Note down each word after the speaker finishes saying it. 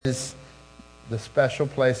Is the special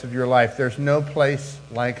place of your life. There's no place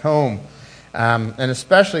like home, and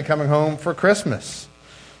especially coming home for Christmas.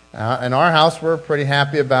 In our house, we're pretty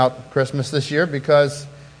happy about Christmas this year because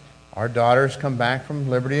our daughter's come back from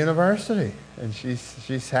Liberty University, and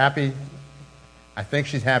she's happy. I think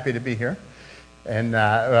she's happy to be here, and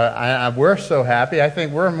we're so happy. I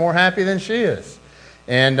think we're more happy than she is.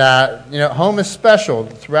 And home is special.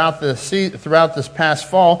 Throughout this past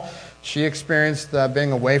fall, she experienced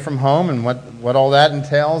being away from home and what all that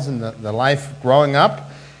entails and the life growing up.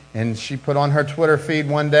 And she put on her Twitter feed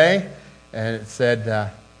one day, and it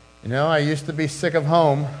said, I used to be sick of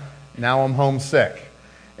home, now I'm homesick.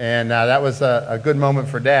 And that was a good moment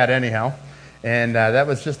for Dad anyhow. And that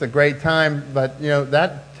was just a great time. But,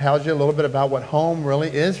 that tells you a little bit about what home really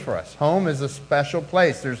is for us. Home is a special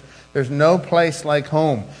place. There's no place like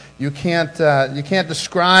home. You can't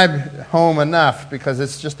describe home enough because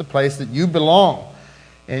it's just a place that you belong.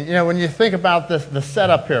 And when you think about the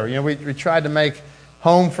setup here, we tried to make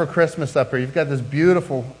home for Christmas up here. You've got this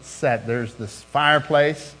beautiful set. There's this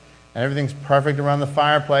fireplace, and everything's perfect around the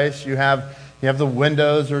fireplace. You have the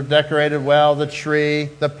windows are decorated well, the tree,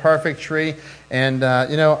 the perfect tree, and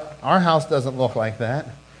our house doesn't look like that.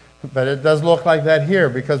 But it does look like that here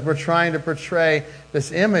because we're trying to portray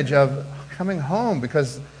this image of coming home,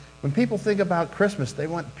 because when people think about Christmas, they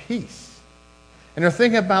want peace. And they're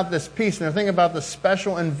thinking about this peace, and they're thinking about the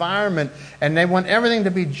special environment, and they want everything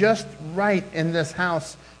to be just right in this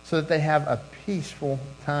house so that they have a peaceful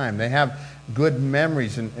time. They have good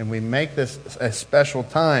memories, and we make this a special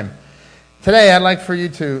time. Today, I'd like for you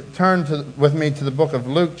to turn with me to the book of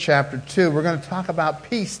Luke chapter 2. We're going to talk about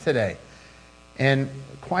peace today. And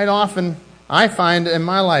quite often, I find in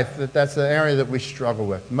my life that that's an area that we struggle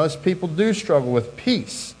with. Most people do struggle with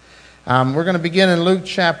peace. We're going to begin in Luke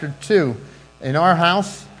chapter 2. In our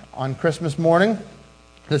house, on Christmas morning,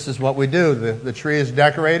 this is what we do. The tree is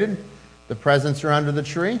decorated. The presents are under the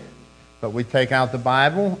tree. But we take out the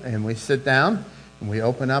Bible and we sit down and we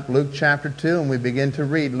open up Luke chapter 2 and we begin to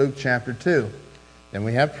read Luke chapter 2. Then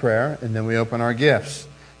we have prayer and then we open our gifts.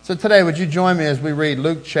 So today, would you join me as we read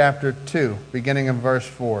Luke chapter 2, beginning in verse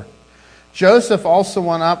 4. Joseph also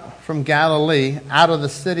went up from Galilee, out of the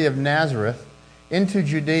city of Nazareth, into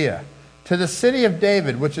Judea, to the city of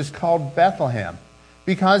David, which is called Bethlehem,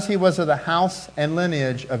 because he was of the house and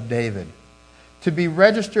lineage of David, to be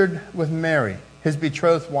registered with Mary, his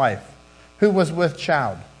betrothed wife, who was with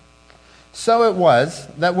child. So it was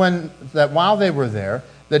that while they were there,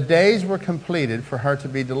 the days were completed for her to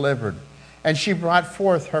be delivered. And she brought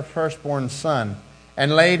forth her firstborn son,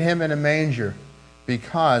 and laid him in a manger,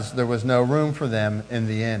 because there was no room for them in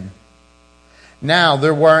the inn. Now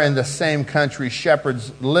there were in the same country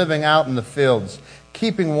shepherds living out in the fields,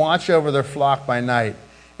 keeping watch over their flock by night.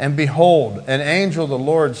 And behold, an angel of the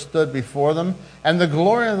Lord stood before them, and the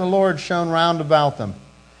glory of the Lord shone round about them.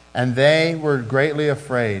 And they were greatly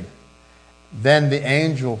afraid. Then the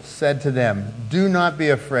angel said to them, "Do not be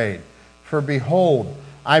afraid, for behold,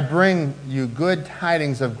 I bring you good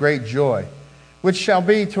tidings of great joy, which shall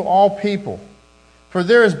be to all people. For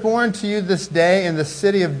there is born to you this day in the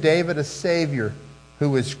city of David a Savior,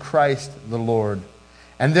 who is Christ the Lord.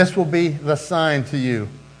 And this will be the sign to you.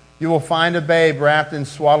 You will find a babe wrapped in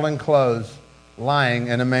swaddling clothes, lying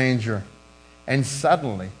in a manger." And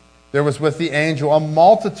suddenly there was with the angel a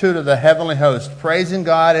multitude of the heavenly host, praising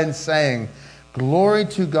God and saying, "Glory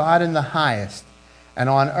to God in the highest, and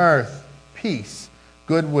on earth peace,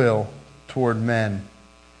 goodwill toward men."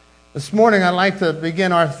 This morning, I'd like to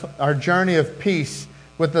begin our journey of peace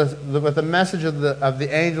with the message of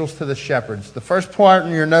the angels to the shepherds. The first part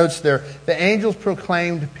in your notes there, the angels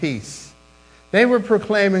proclaimed peace. They were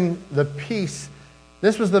proclaiming the peace.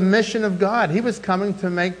 This was the mission of God. He was coming to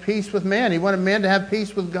make peace with man. He wanted man to have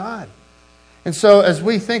peace with God. And so, as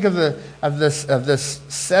we think of this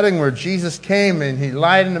setting where Jesus came and he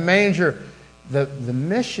lied in the manger, the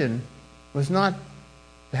mission was not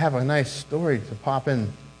to have a nice story to pop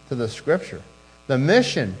in to the Scripture. The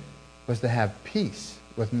mission was to have peace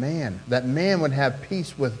with man, that man would have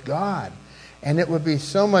peace with God. And it would be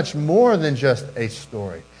so much more than just a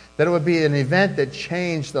story, that it would be an event that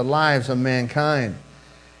changed the lives of mankind.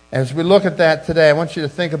 As we look at that today, I want you to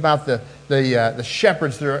think about the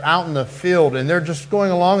shepherds that are out in the field, and they're just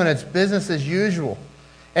going along and it's business as usual.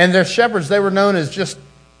 And their shepherds, they were known as just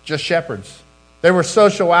shepherds. They were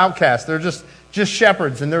social outcasts. They're just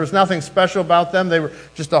shepherds, and there was nothing special about them. They were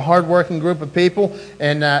just a hard-working group of people,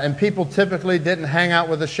 and people typically didn't hang out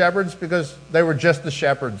with the shepherds because they were just the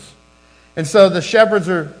shepherds. And so the shepherds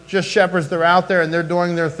are just shepherds. They're out there and they're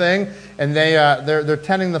doing their thing, and they're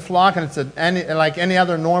tending the flock, and it's like any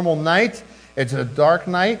other normal night. It's a dark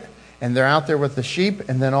night, and they're out there with the sheep,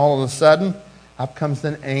 and then all of a sudden, up comes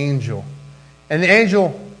an angel. And the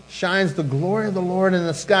angel shines the glory of the Lord in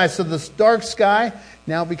the sky. So this dark sky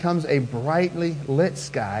now becomes a brightly lit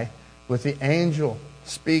sky with the angel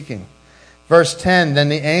speaking. Verse 10, then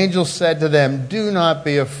the angel said to them, do not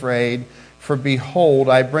be afraid, for behold,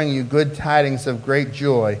 I bring you good tidings of great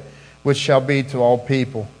joy, which shall be to all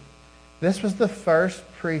people. This was the first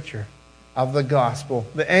preacher of the gospel.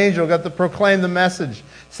 The angel got to proclaim the message.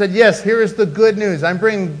 Said, yes, here is the good news. I'm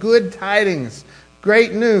bringing good tidings,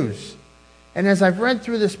 great news. And as I've read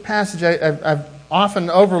through this passage, I've often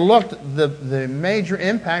overlooked the major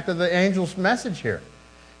impact of the angel's message here.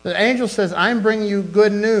 The angel says, I'm bringing you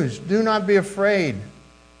good news. Do not be afraid.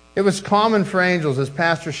 It was common for angels, as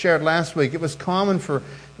Pastor shared last week, it was common for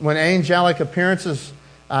when angelic appearances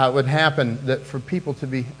would happen, that for people to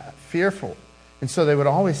be fearful. And so they would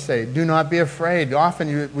always say, do not be afraid. Often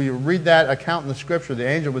you read that account in the Scripture, the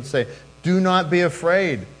angel would say, do not be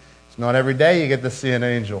afraid. It's not every day you get to see an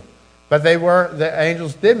angel. But the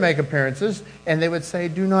angels did make appearances, and they would say,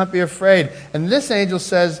 do not be afraid. And this angel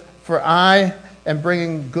says, for I am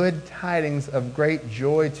bringing good tidings of great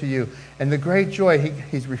joy to you. And the great joy,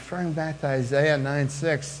 he's referring back to Isaiah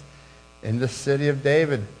 9:6. In the city of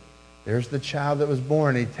David, there's the child that was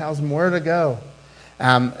born. He tells them where to go.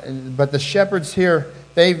 But the shepherds here,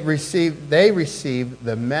 they received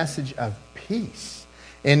the message of peace.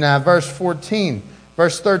 In verse 14,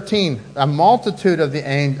 verse 13, a multitude of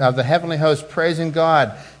the heavenly host praising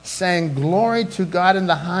God, saying, glory to God in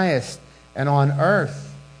the highest, and on earth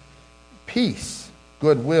peace,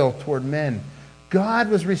 goodwill toward men. God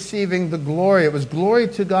was receiving the glory. It was glory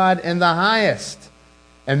to God in the highest.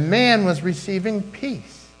 And man was receiving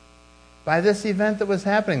peace by this event that was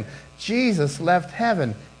happening. Jesus left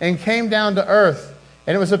heaven and came down to earth,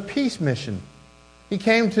 and it was a peace mission. He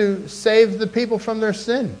came to save the people from their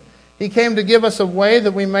sin. He came to give us a way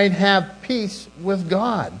that we might have peace with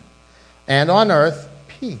God. And on earth,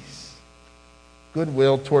 peace,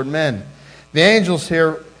 goodwill toward men. The angels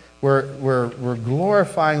here were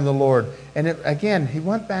glorifying the Lord. And again, he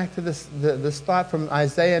went back to this thought from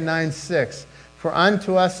Isaiah 9:6. For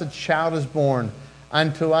unto us a child is born,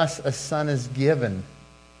 unto us a son is given,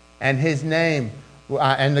 and his name,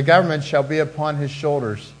 and the government shall be upon his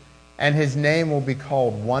shoulders, and his name will be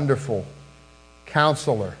called Wonderful,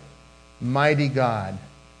 Counselor, Mighty God,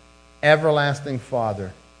 Everlasting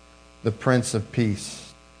Father, the Prince of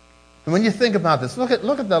Peace. And when you think about this, look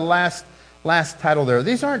at the last title there.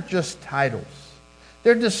 These aren't just titles.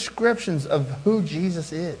 They're descriptions of who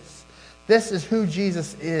Jesus is. This is who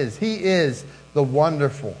Jesus is. He is the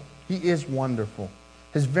wonderful. He is wonderful.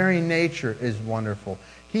 His very nature is wonderful.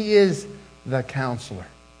 He is the counselor.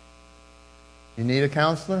 You need a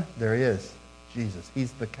counselor? There he is. Jesus.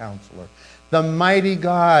 He's the counselor. The mighty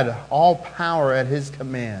God, all power at his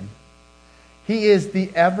command. He is the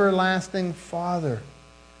everlasting Father.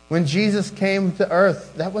 When Jesus came to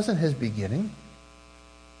earth, that wasn't his beginning.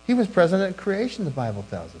 He was present at creation, the Bible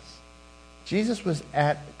tells us. Jesus was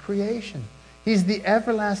at creation. He's the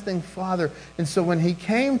everlasting Father. And so when he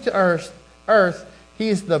came to earth, he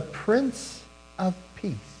is the Prince of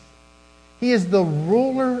Peace. He is the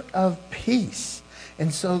ruler of peace.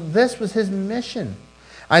 And so this was his mission.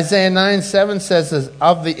 Isaiah 9:7 says,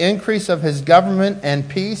 of the increase of his government and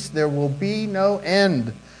peace there will be no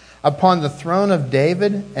end upon the throne of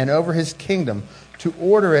David and over his kingdom, to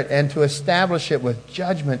order it and to establish it with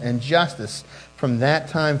judgment and justice from that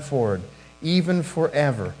time forward, even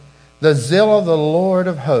forever. The zeal of the Lord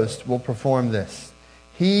of hosts will perform this.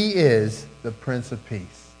 He is the Prince of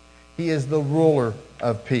Peace. He is the ruler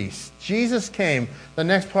of peace. Jesus came, the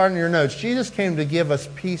next part in your notes, Jesus came to give us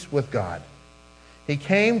peace with God. He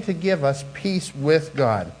came to give us peace with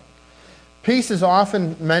God. Peace is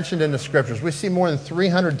often mentioned in the Scriptures. We see more than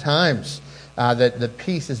 300 times that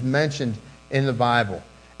peace is mentioned in the Bible.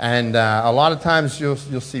 And a lot of times you'll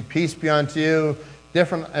see peace be unto you,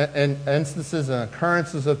 different instances and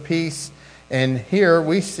occurrences of peace. And here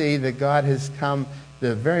we see that God has come,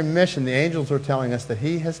 the very mission, the angels are telling us that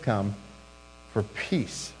he has come for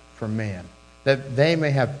peace for man, that they may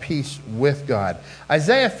have peace with God.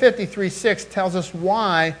 Isaiah 53:6 tells us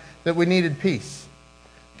why that we needed peace.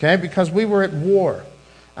 Okay, because we were at war.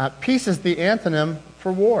 Peace is the antonym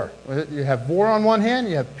for war. You have war on one hand,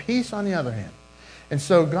 you have peace on the other hand. And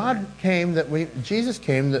so Jesus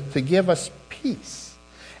came to give us peace.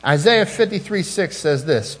 Isaiah 53:6 says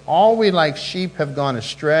this, all we like sheep have gone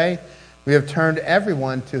astray. We have turned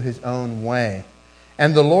everyone to his own way.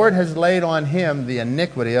 And the Lord has laid on him the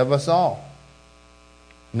iniquity of us all.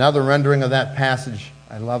 Another rendering of that passage,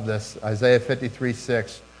 I love this, Isaiah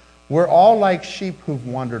 53:6. We're all like sheep who've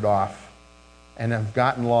wandered off and have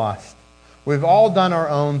gotten lost. We've all done our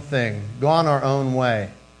own thing, gone our own way.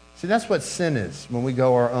 See, that's what sin is when we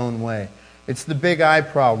go our own way. It's the big I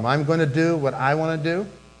problem. I'm going to do what I want to do,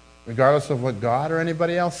 regardless of what God or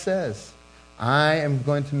anybody else says. I am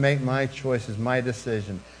going to make my choices, my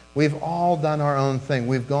decision. We've all done our own thing.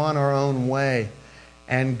 We've gone our own way.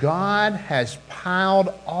 And God has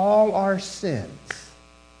piled all our sins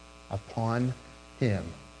upon Him.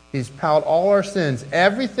 He's piled all our sins,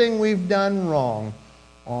 everything we've done wrong,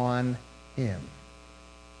 on Him.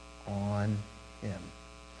 On Him.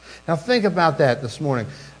 Now think about that this morning.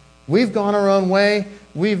 We've gone our own way.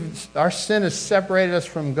 Our sin has separated us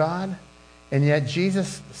from God. And yet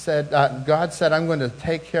Jesus said, God said, I'm going to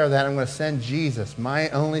take care of that. I'm going to send Jesus, my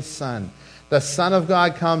only Son. The Son of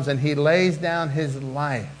God comes and He lays down His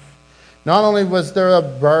life. Not only was there a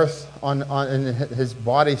birth and His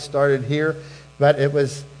body started here, but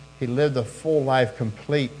He lived a full life,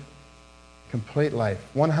 complete life.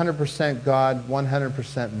 100% God,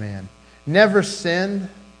 100% man. Never sinned,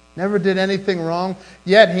 never did anything wrong,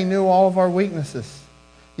 yet He knew all of our weaknesses.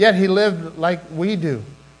 Yet He lived like we do,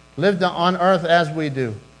 lived on earth as we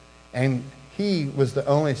do. And He was the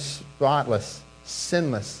only spotless,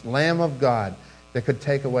 sinless Lamb of God that could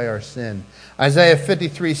take away our sin. Isaiah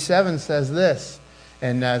 53:7 says this,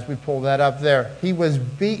 and as we pull that up there, He was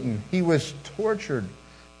beaten, He was tortured,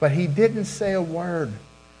 but He didn't say a word.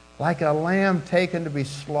 Like a lamb taken to be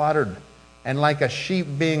slaughtered, and like a sheep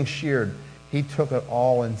being sheared, He took it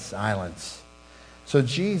all in silence. So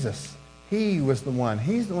Jesus, He was the one.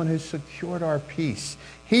 He's the one who secured our peace.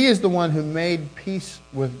 He is the one who made peace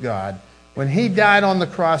with God when He died on the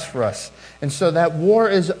cross for us. And so that war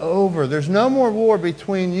is over. There's no more war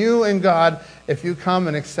between you and God if you come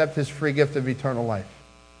and accept His free gift of eternal life.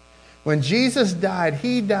 When Jesus died,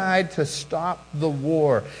 He died to stop the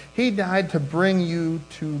war. He died to bring you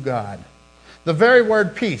to God. The very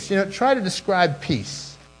word peace, try to describe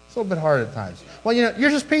peace. It's a little bit hard at times. Well, you're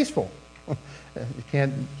just peaceful. You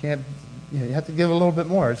have to give a little bit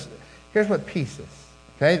more. Here's what peace is.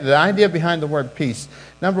 Okay, the idea behind the word peace.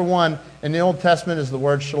 Number one, in the Old Testament is the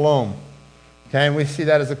word shalom. Okay, and we see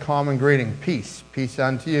that as a common greeting. Peace. Peace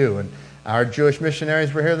unto you. And our Jewish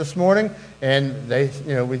missionaries were here this morning, and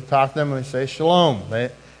we talk to them and we say shalom.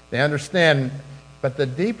 They understand. But the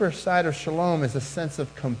deeper side of shalom is a sense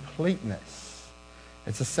of completeness.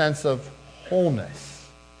 It's a sense of wholeness.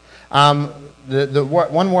 The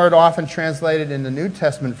one word often translated in the New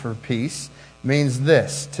Testament for peace means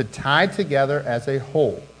this: to tie together as a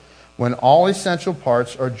whole, when all essential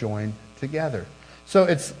parts are joined together. So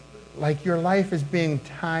it's like your life is being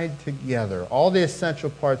tied together. All the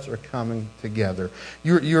essential parts are coming together.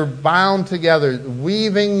 You're bound together,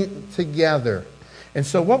 weaving together. And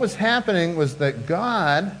so what was happening was that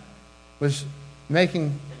God was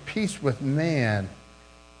making peace with man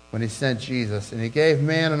when He sent Jesus. And He gave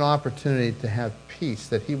man an opportunity to have peace,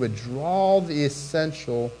 that He would draw the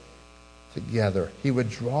essential together. He would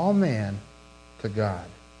draw man to God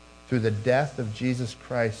through the death of Jesus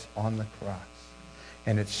Christ on the cross.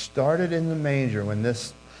 And it started in the manger when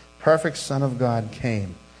this perfect Son of God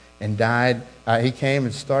came and died. He came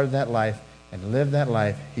and started that life and lived that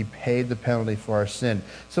life. He paid the penalty for our sin.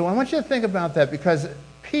 So I want you to think about that, because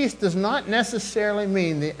peace does not necessarily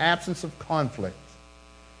mean the absence of conflict.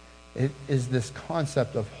 It is this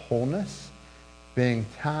concept of wholeness being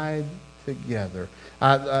tied together.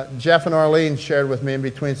 Jeff and Arlene shared with me in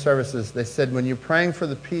between services. They said, when you're praying for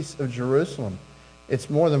the peace of Jerusalem, it's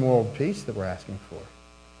more than world peace that we're asking for.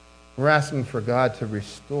 We're asking for God to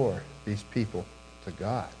restore these people to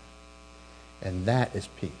God. And that is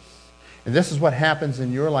peace. And this is what happens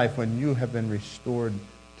in your life when you have been restored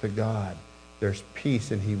to God. There's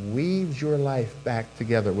peace, and He weaves your life back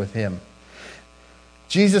together with Him.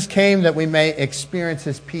 Jesus came that we may experience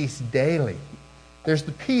His peace daily. There's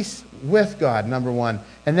the peace with God, number one.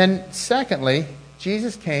 And then secondly,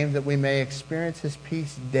 Jesus came that we may experience His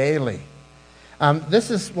peace daily. This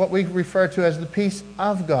is what we refer to as the peace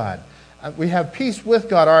of God. We have peace with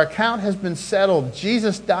God. Our account has been settled.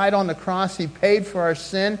 Jesus died on the cross. He paid for our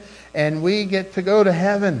sin, and we get to go to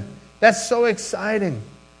heaven. That's so exciting.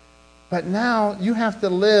 But now you have to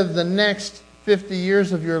live the next 50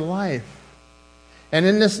 years of your life. And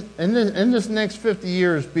in this next 50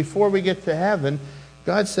 years, before we get to heaven,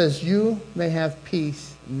 God says you may have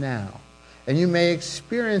peace now. And you may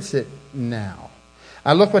experience it now.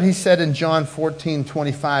 Look what He said in John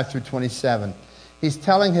 14:25 through 27. He's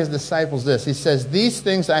telling His disciples this. He says, "These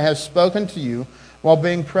things I have spoken to you while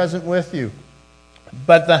being present with you.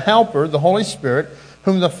 But the Helper, the Holy Spirit,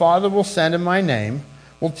 whom the Father will send in my name,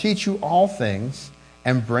 will teach you all things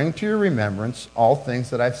and bring to your remembrance all things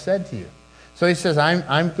that I've said to you. So he says,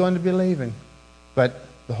 I'm going to be leaving, but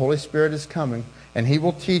the Holy Spirit is coming, and he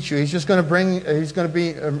will teach you. He's just going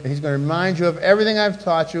to remind you of everything I've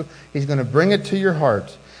taught you. He's going to bring it to your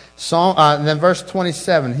heart. And then verse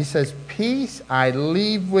 27, he says, peace I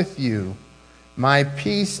leave with you, my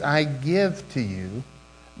peace I give to you,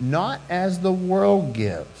 not as the world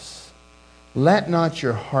gives. Let not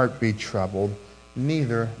your heart be troubled,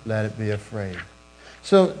 neither let it be afraid.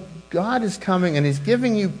 So God is coming and he's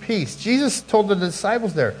giving you peace. Jesus told the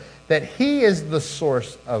disciples there that he is the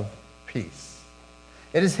source of peace.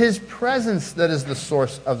 It is his presence that is the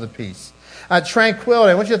source of the peace.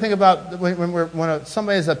 Tranquility. I want you to think about when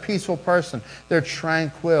somebody is a peaceful person. They're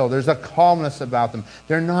tranquil. There's a calmness about them.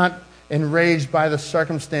 They're not enraged by the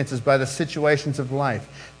circumstances, by the situations of life.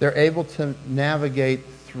 They're able to navigate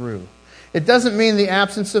through. It doesn't mean the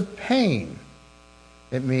absence of pain.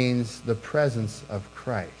 It means the presence of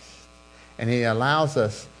Christ. And he allows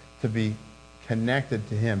us to be connected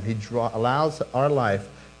to him. He allows our life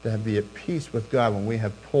to be at peace with God when we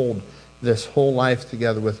have pulled this whole life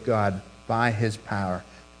together with God by his power,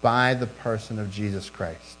 by the person of Jesus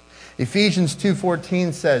Christ. Ephesians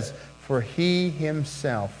 2:14 says, for he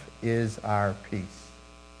himself is our peace.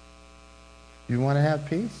 You want to have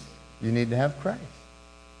peace? You need to have Christ.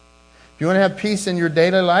 If you want to have peace in your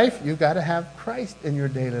daily life, you've got to have Christ in your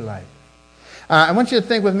daily life. I want you to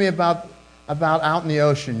think with me about out in the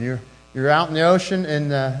ocean. You're out in the ocean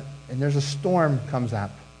and there's a storm comes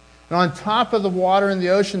up. And on top of the water in the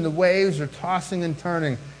ocean, the waves are tossing and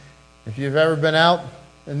turning. If you've ever been out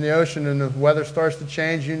in the ocean and the weather starts to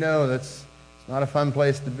change, you know it's not a fun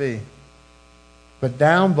place to be. But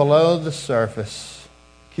down below the surface,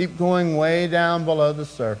 keep going way down below the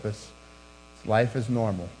surface, life is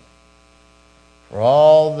normal. For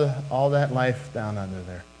all that life down under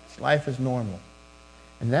there, life is normal.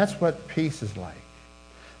 And that's what peace is like.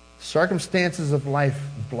 Circumstances of life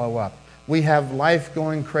blow up. We have life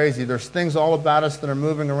going crazy. There's things all about us that are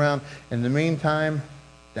moving around. In the meantime,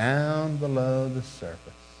 down below the surface,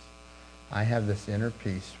 I have this inner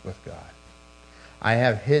peace with God. I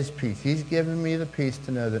have his peace. He's given me the peace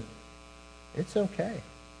to know that it's okay.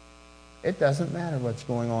 It doesn't matter what's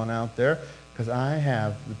going on out there because I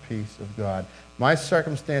have the peace of God. My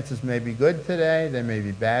circumstances may be good today. They may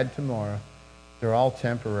be bad tomorrow. They're all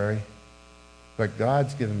temporary. But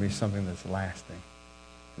God's given me something that's lasting.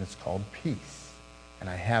 And it's called peace. And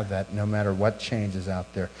I have that no matter what changes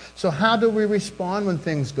out there. So how do we respond when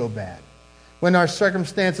things go bad? When our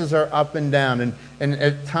circumstances are up and down, and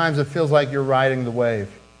at times it feels like you're riding the wave.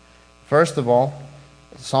 First of all,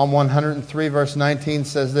 Psalm 103 verse 19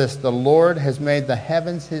 says this, the Lord has made the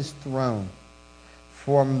heavens his throne.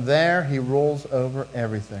 From there he rules over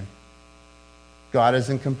everything. God is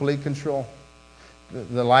in complete control.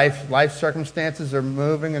 The life circumstances are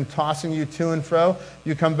moving and tossing you to and fro.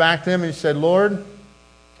 You come back to him and you say, Lord,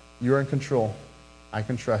 you're in control. I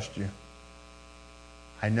can trust you.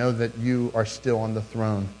 I know that you are still on the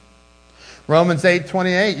throne. Romans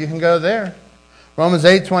 8:28, you can go there. Romans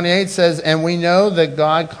 8:28 says, and we know that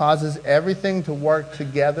God causes everything to work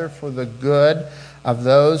together for the good of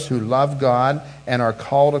those who love God and are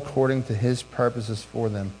called according to his purposes for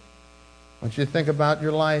them. I want you to think about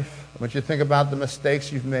your life. I want you to think about the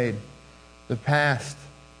mistakes you've made, the past.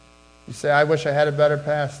 You say, I wish I had a better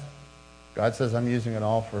past. God says, I'm using it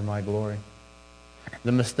all for my glory.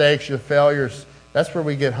 The mistakes, your failures, that's where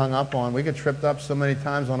we get hung up on. We get tripped up so many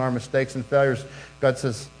times on our mistakes and failures. God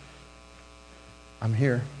says, I'm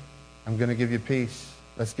here. I'm going to give you peace.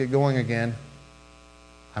 Let's get going again.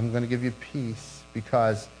 I'm going to give you peace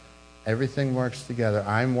because everything works together.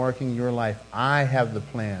 I'm working your life. I have the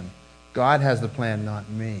plan. God has the plan, not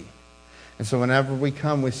me. And so whenever we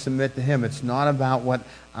come, we submit to him. It's not about what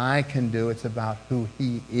I can do. It's about who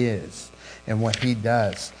he is and what he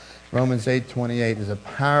does. Romans 8:28 is a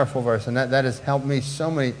powerful verse, and that has helped me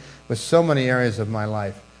with so many areas of my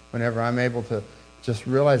life. Whenever I'm able to just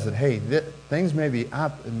realize that, hey, things may be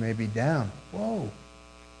up and may be down. Whoa,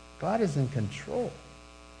 God is in control.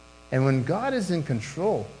 And when God is in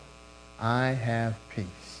control, I have peace.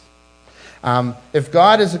 If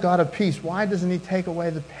God is a God of peace, why doesn't he take away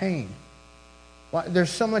the pain? There's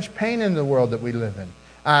so much pain in the world that we live in.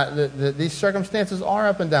 These circumstances are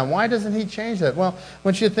up and down. Why doesn't he change that? Well, I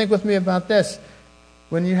want you to think with me about this.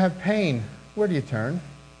 When you have pain, where do you turn?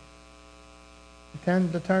 We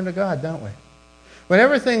tend to turn to God, don't we? When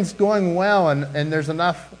everything's going well and there's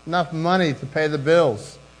enough money to pay the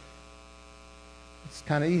bills, it's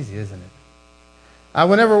kind of easy, isn't it?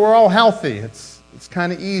 Whenever we're all healthy, it's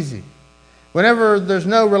kind of easy. Whenever there's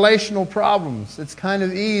no relational problems, it's kind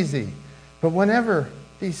of easy. But whenever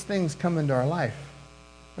these things come into our life,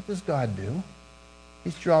 what does God do?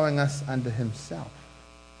 He's drawing us unto himself.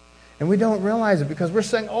 And we don't realize it because we're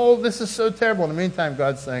saying, oh, this is so terrible. In the meantime,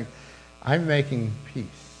 God's saying, I'm making peace.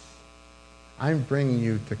 I'm bringing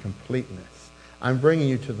you to completeness. I'm bringing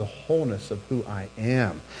you to the wholeness of who I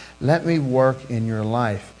am. Let me work in your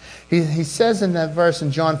life. He says in that verse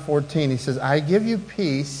in John 14, he says, I give you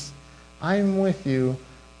peace. I'm with you,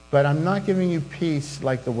 but I'm not giving you peace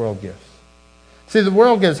like the world gives. See, the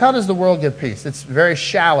world gives, how does the world give peace? It's very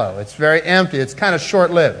shallow. It's very empty. It's kind of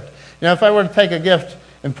short-lived. You know, if I were to take a gift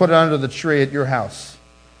and put it under the tree at your house,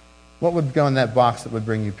 what would go in that box that would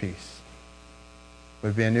bring you peace? Would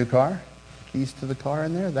it be a new car? Keys to the car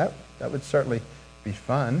in there? That would certainly be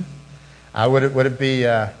fun. Would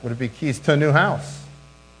it be keys to a new house?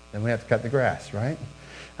 Then we have to cut the grass, right?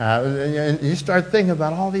 And you start thinking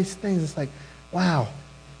about all these things. It's like, wow,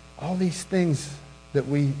 all these things that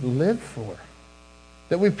we live for,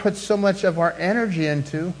 that we put so much of our energy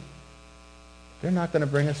into, they're not going to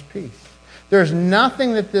bring us peace. There's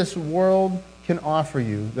nothing that this world can offer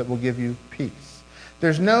you that will give you peace.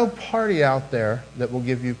 There's no party out there that will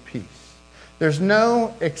give you peace. There's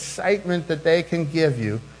no excitement that they can give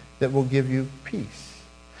you that will give you peace.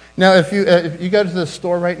 Now, if you go to the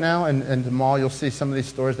store right now and the mall, you'll see some of these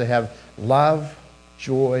stores, they have love,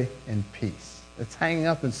 joy, and peace. It's hanging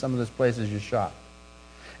up in some of those places you shop.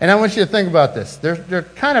 And I want you to think about this. They're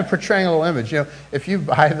kind of portraying a little image. You know, if you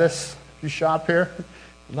buy this, if you shop here,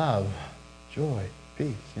 love, joy,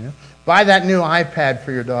 peace. You know, buy that new iPad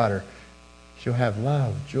for your daughter. She'll have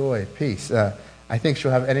love, joy, peace. I think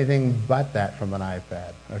she'll have anything but that from an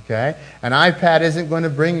iPad, okay? An iPad isn't going to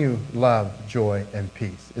bring you love, joy, and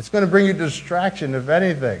peace. It's going to bring you distraction, if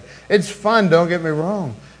anything. It's fun, don't get me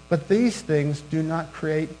wrong. But these things do not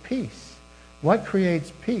create peace. What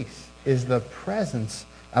creates peace is the presence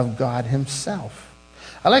of God himself.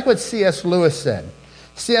 I like what C.S. Lewis said.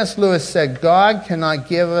 C.S. Lewis said, God cannot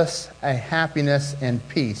give us a happiness and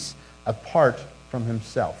peace apart from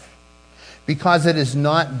himself. Because it is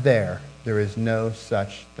not there, there is no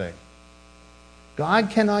such thing.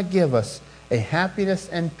 God cannot give us a happiness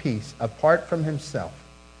and peace apart from himself.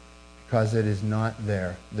 Because it is not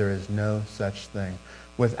there, there is no such thing.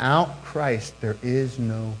 Without Christ, there is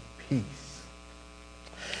no peace.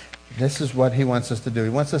 This is what he wants us to do. He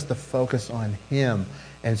wants us to focus on him.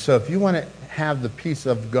 And so if you want to have the peace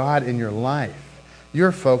of God in your life,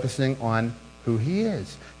 you're focusing on who he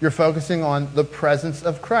is. You're focusing on the presence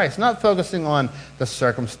of Christ, not focusing on the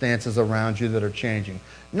circumstances around you that are changing,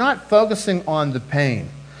 not focusing on the pain.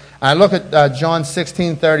 I look at John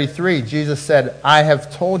 16:33. Jesus said, I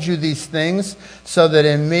have told you these things so that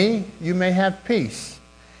in me you may have peace.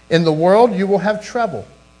 In the world you will have trouble,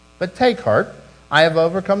 but take heart, I have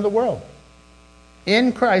overcome the world.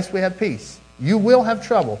 In Christ we have peace. You will have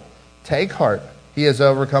trouble. Take heart, he has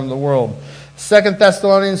overcome the world. 2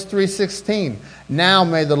 Thessalonians 3:16. Now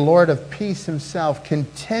may the Lord of peace himself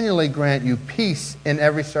continually grant you peace in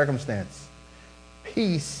every circumstance.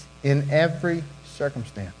 Peace in every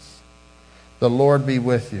circumstance. The Lord be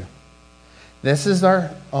with you. This is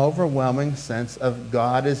our overwhelming sense of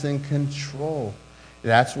God is in control.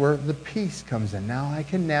 That's where the peace comes in. Now I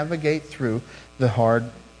can navigate through the hard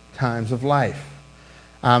times of life.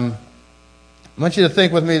 I want you to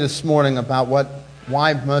think with me this morning about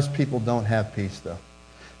why most people don't have peace, though.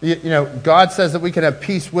 You know, God says that we can have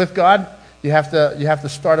peace with God. You have to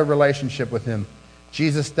start a relationship with him.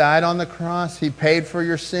 Jesus died on the cross. He paid for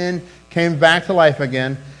your sin, came back to life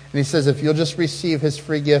again. And he says if you'll just receive his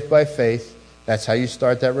free gift by faith, that's how you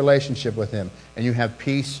start that relationship with him. And you have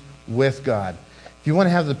peace with God. If you want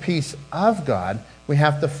to have the peace of God, we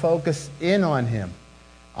have to focus in on him,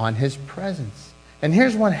 on his presence. And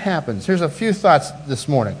here's what happens. Here's a few thoughts this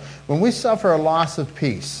morning. When we suffer a loss of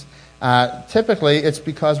peace, typically it's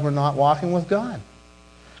because we're not walking with God.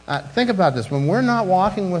 Think about this. When we're not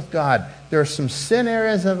walking with God, there are some sin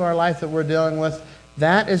areas of our life that we're dealing with.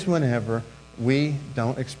 That is whenever we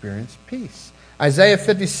don't experience peace. Isaiah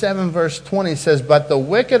 57 verse 20 says, But the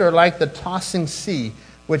wicked are like the tossing sea,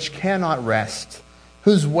 which cannot rest,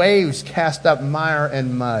 whose waves cast up mire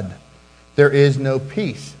and mud. There is no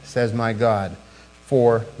peace, says my God,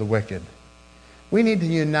 for the wicked. We need to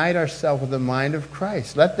unite ourselves with the mind of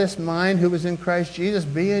Christ. Let this mind who was in Christ Jesus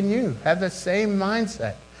be in you. Have the same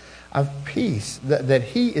mindset of peace, that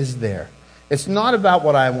he is there. It's not about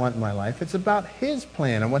what I want in my life. It's about his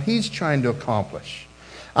plan and what he's trying to accomplish.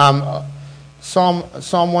 Psalm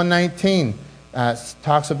 119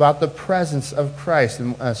 talks about the presence of Christ.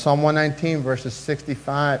 And, Psalm 119 verses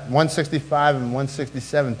 165 and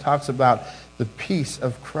 167 talks about the peace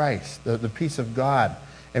of Christ, the peace of God.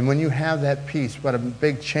 And when you have that peace, what a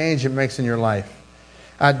big change it makes in your life.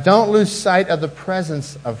 Don't lose sight of the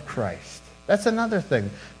presence of Christ. That's another thing.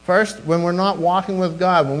 First, when we're not walking with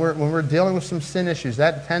God, when we're dealing with some sin issues,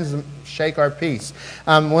 that tends to shake our peace.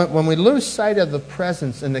 When we lose sight of the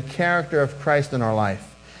presence and the character of Christ in our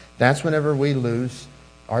life, that's whenever we lose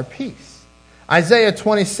our peace. Isaiah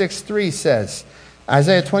 26:3 says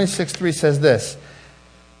this,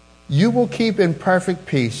 "You will keep in perfect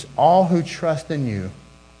peace all who trust in you,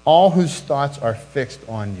 all whose thoughts are fixed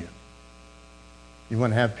on you." You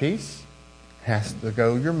want to have peace?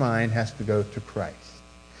 Your mind has to go to Christ.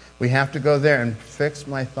 We have to go there and fix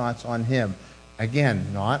my thoughts on Him. Again,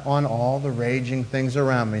 not on all the raging things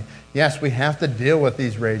around me. Yes, we have to deal with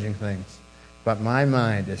these raging things. But my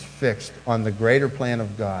mind is fixed on the greater plan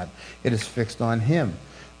of God. It is fixed on Him.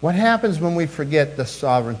 What happens when we forget the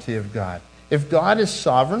sovereignty of God? If God is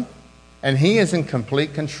sovereign and He is in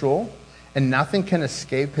complete control and nothing can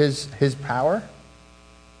escape His power,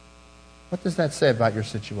 what does that say about your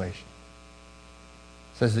situation?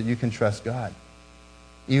 It says that you can trust God.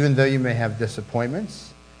 Even though you may have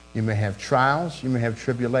disappointments, you may have trials, you may have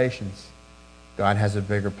tribulations, God has a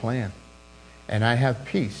bigger plan. And I have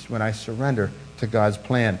peace when I surrender to God's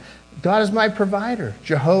plan. God is my provider.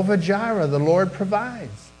 Jehovah Jireh, the Lord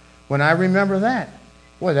provides. When I remember that,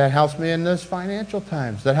 boy, that helps me in those financial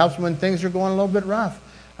times. That helps when things are going a little bit rough.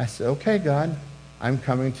 I say, okay, God, I'm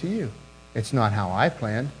coming to you. It's not how I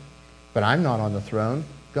planned, but I'm not on the throne.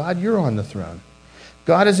 God, you're on the throne.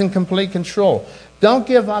 God is in complete control. Don't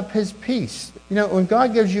give up His peace. You know, when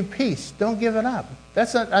God gives you peace, don't give it up.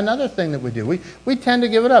 That's another thing that we do. We tend to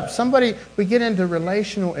give it up. We get into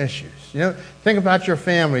relational issues. You know, think about your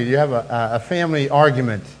family. You have a family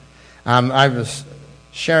argument. I was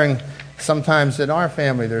sharing sometimes in our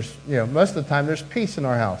family, most of the time there's peace in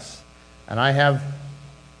our house. And I have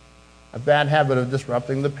a bad habit of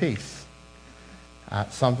disrupting the peace.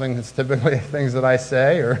 Something that's typically things that I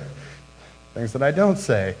say or things that I don't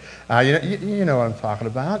say. You know what I'm talking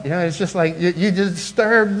about. You know, it's just like you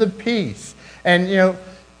disturb the peace. And, you know,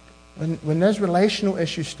 when those relational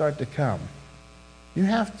issues start to come, you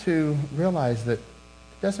have to realize that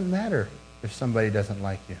it doesn't matter if somebody doesn't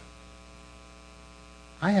like you.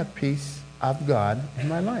 I have peace of God in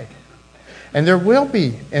my life. And there will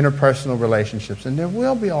be interpersonal relationships, and there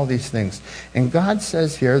will be all these things. And God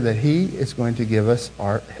says here that He is going to give us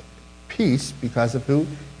our peace because of who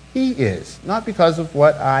He is, not because of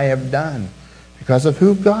what I have done, because of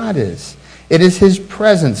who God is. It is His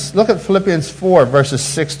presence. Look at Philippians 4, verses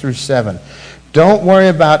 6 through 7. Don't worry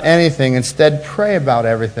about anything. Instead, pray about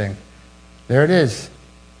everything. There it is.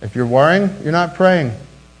 If you're worrying, you're not praying.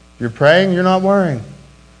 If you're praying, you're not worrying.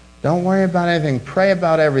 Don't worry about anything. Pray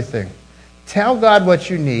about everything. Tell God what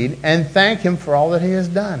you need and thank Him for all that He has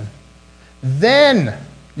done. Then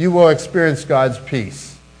you will experience God's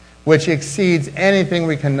peace, which exceeds anything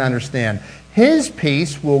we can understand. His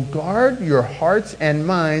peace will guard your hearts and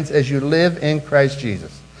minds as you live in Christ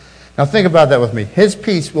Jesus. Now think about that with me. His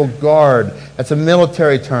peace will guard. That's a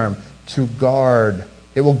military term, to guard.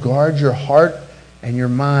 It will guard your heart and your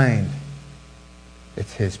mind.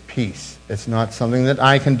 It's His peace. It's not something that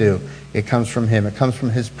I can do. It comes from Him. It comes from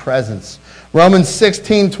His presence. Romans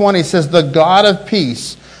 16:20 says, "The God of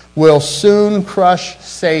peace will soon crush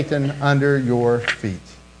Satan under your feet."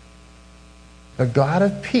 The God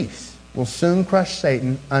of peace will soon crush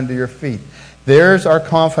Satan under your feet. There's our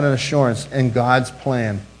confident assurance in God's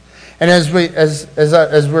plan. And as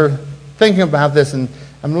we're thinking about this, and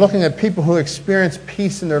I'm looking at people who experience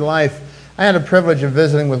peace in their life, I had a privilege of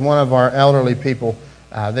visiting with one of our elderly people.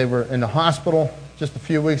 They were in the hospital just a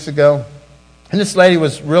few weeks ago, and this lady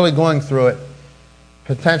was really going through it.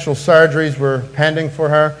 Potential surgeries were pending for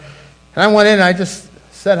her. And I went in and I just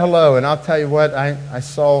said hello, and I'll tell you what, I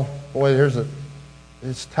saw, boy,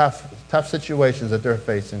 it's tough situations that they're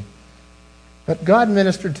facing. But God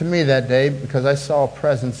ministered to me that day because I saw a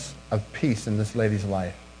presence of peace in this lady's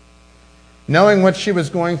life. Knowing what she was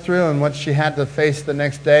going through and what she had to face the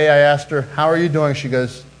next day, I asked her, "How are you doing?" She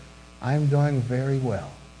goes, "I'm doing very well."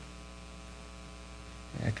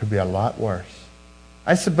 It could be a lot worse.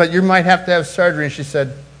 I said, "But you might have to have surgery." And she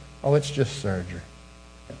said, "Oh, it's just surgery."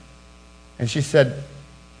 And she said,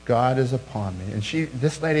 "God is upon me." And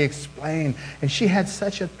this lady explained, and she had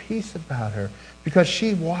such a peace about her because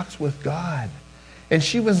she walks with God. And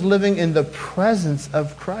she was living in the presence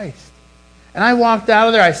of Christ. And I walked out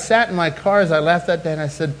of there. I sat in my car as I left that day, and I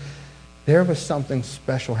said, there was something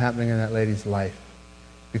special happening in that lady's life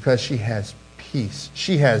because she has peace.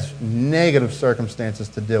 She has negative circumstances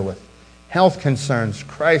to deal with, health concerns,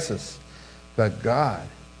 crisis. But God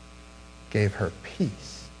gave her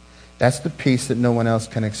peace. That's the peace that no one else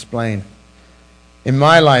can explain. In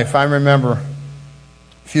my life, I remember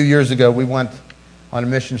a few years ago, we went on a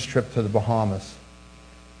missions trip to the Bahamas.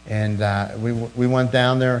 And we went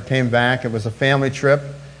down there, came back. It was a family trip.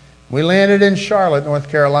 We landed in Charlotte, North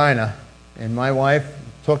Carolina, and my wife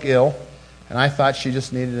took ill, and I thought she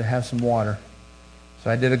just needed to have some water. So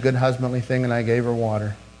I did a good husbandly thing, and I gave her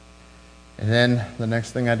water. And then the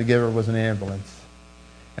next thing I had to give her was an ambulance.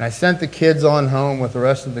 And I sent the kids on home with the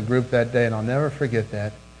rest of the group that day, and I'll never forget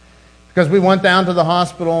that. Because we went down to the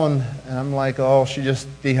hospital, and I'm like, oh, she just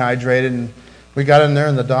dehydrated. And we got in there,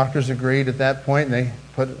 and the doctors agreed at that point, and they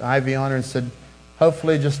put an IV on her and said,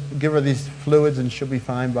 hopefully just give her these fluids, and she'll be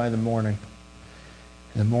fine by the morning.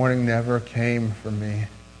 And the morning never came for me.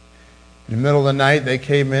 In the middle of the night, they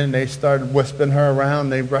came in, and they started whispering her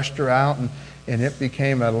around. They rushed her out, and it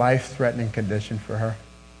became a life-threatening condition for her.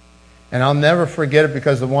 And I'll never forget it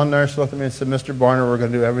because the one nurse looked at me and said, Mr. Barner, we're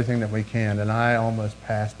going to do everything that we can. And I almost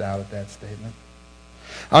passed out at that statement.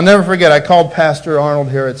 I'll never forget, I called Pastor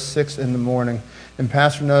Arnold here at 6 in the morning. And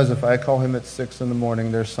Pastor knows if I call him at 6 in the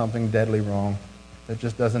morning, there's something deadly wrong. That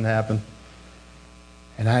just doesn't happen.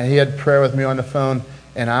 And he had prayer with me on the phone.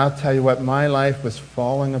 And I'll tell you what, my life was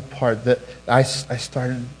falling apart. That I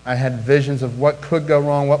had visions of what could go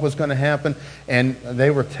wrong, what was going to happen, and they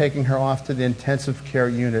were taking her off to the intensive care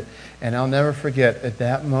unit. And I'll never forget, at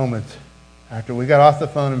that moment, after we got off the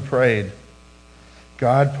phone and prayed,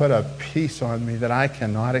 God put a peace on me that I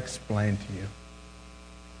cannot explain to you.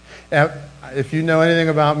 Now, if you know anything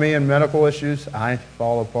about me and medical issues, I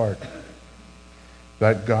fall apart.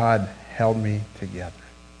 But God held me together.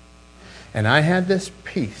 And I had this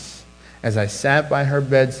peace as I sat by her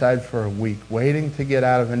bedside for a week, waiting to get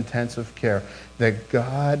out of intensive care, that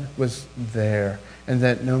God was there, and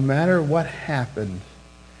that no matter what happened,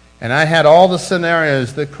 and I had all the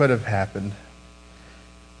scenarios that could have happened,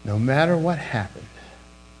 no matter what happened,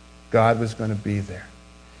 God was going to be there.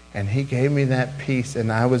 And He gave me that peace, and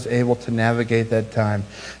I was able to navigate that time.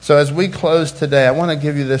 So as we close today, I want to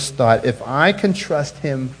give you this thought. If I can trust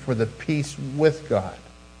Him for the peace with God,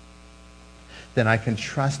 then I can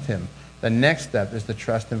trust Him. The next step is to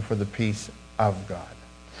trust Him for the peace of God.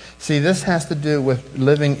 See, this has to do with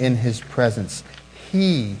living in His presence.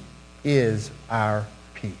 He is our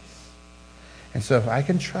peace. And so if I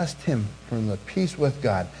can trust Him from the peace with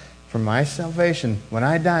God, for my salvation, when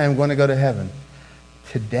I die, I'm going to go to heaven.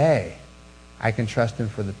 Today, I can trust Him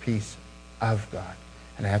for the peace of God.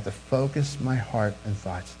 And I have to focus my heart and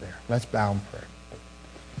thoughts there. Let's bow and pray.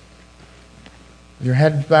 With your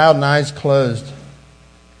head bowed and eyes closed,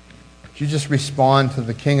 would you just respond to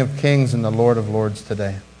the King of Kings and the Lord of Lords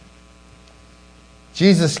today?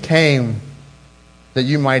 Jesus came that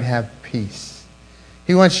you might have peace.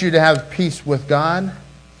 He wants you to have peace with God.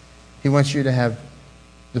 He wants you to have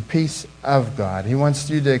the peace of God. He wants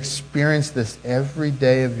you to experience this every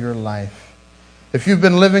day of your life. If you've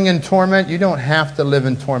been living in torment, you don't have to live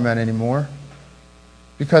in torment anymore,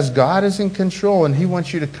 because God is in control, and He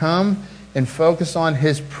wants you to come and focus on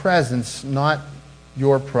His presence, not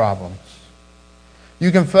your problems. You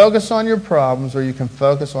can focus on your problems, or you can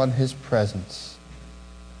focus on His presence.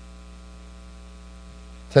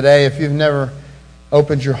 Today, if you've never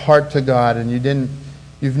opened your heart to God and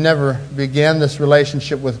you've never began this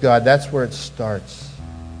relationship with God, that's where it starts.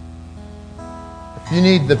 If you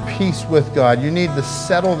need the peace with God, you need to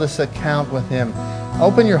settle this account with Him,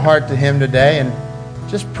 open your heart to Him today and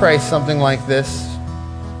just pray something like this.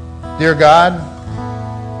 Dear God,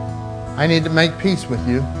 I need to make peace with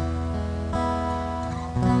you.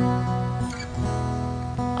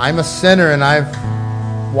 I'm a sinner, and I've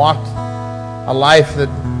walked a life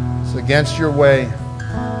that's against your way.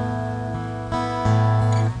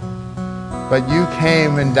 But you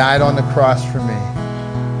came and died on the cross for me.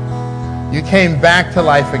 You came back to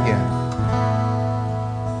life again.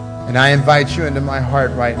 And I invite you into my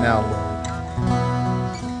heart right now, Lord.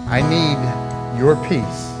 I need your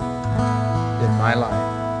peace in my life.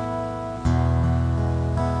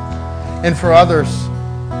 And for others,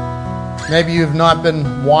 maybe you've not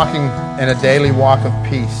been walking in a daily walk of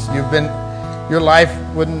peace. Your life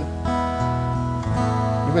wouldn't,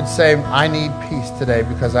 you would say, I need peace today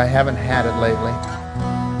because I haven't had it lately.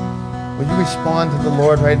 Would you respond to the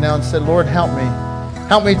Lord right now and say, Lord, help me.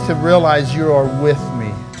 Help me to realize you are with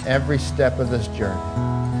me every step of this journey.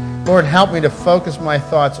 Lord, help me to focus my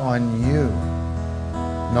thoughts on you,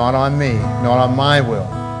 not on me, not on my will,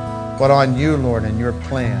 but on you, Lord, and your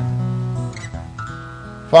plan.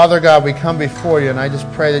 Father God, we come before you, and I just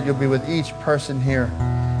pray that you'll be with each person here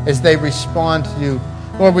as they respond to you.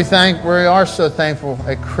 Lord, we are so thankful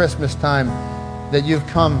at Christmas time that you've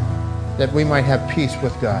come that we might have peace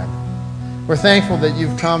with God. We're thankful that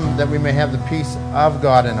you've come that we may have the peace of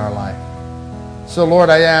God in our life. So, Lord,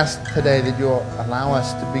 I ask today that you'll allow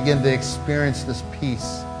us to begin to experience this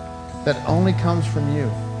peace that only comes from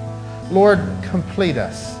you. Lord, complete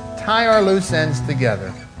us. Tie our loose ends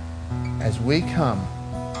together as we come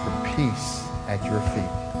for peace at your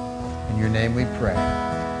feet. In your name we pray.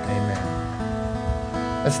 Amen.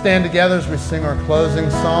 Let's stand together as we sing our closing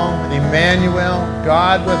song, Emmanuel,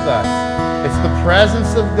 God with us. It's the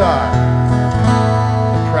presence of God.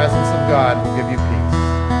 The presence of God will give you peace.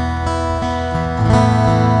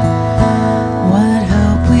 What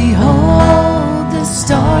hope we hold this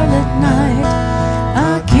starlit night.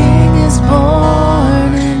 Our King is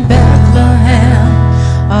born in Bethlehem.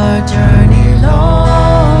 Our journey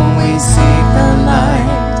long we seek the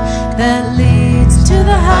light that leads to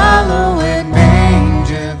the hallowed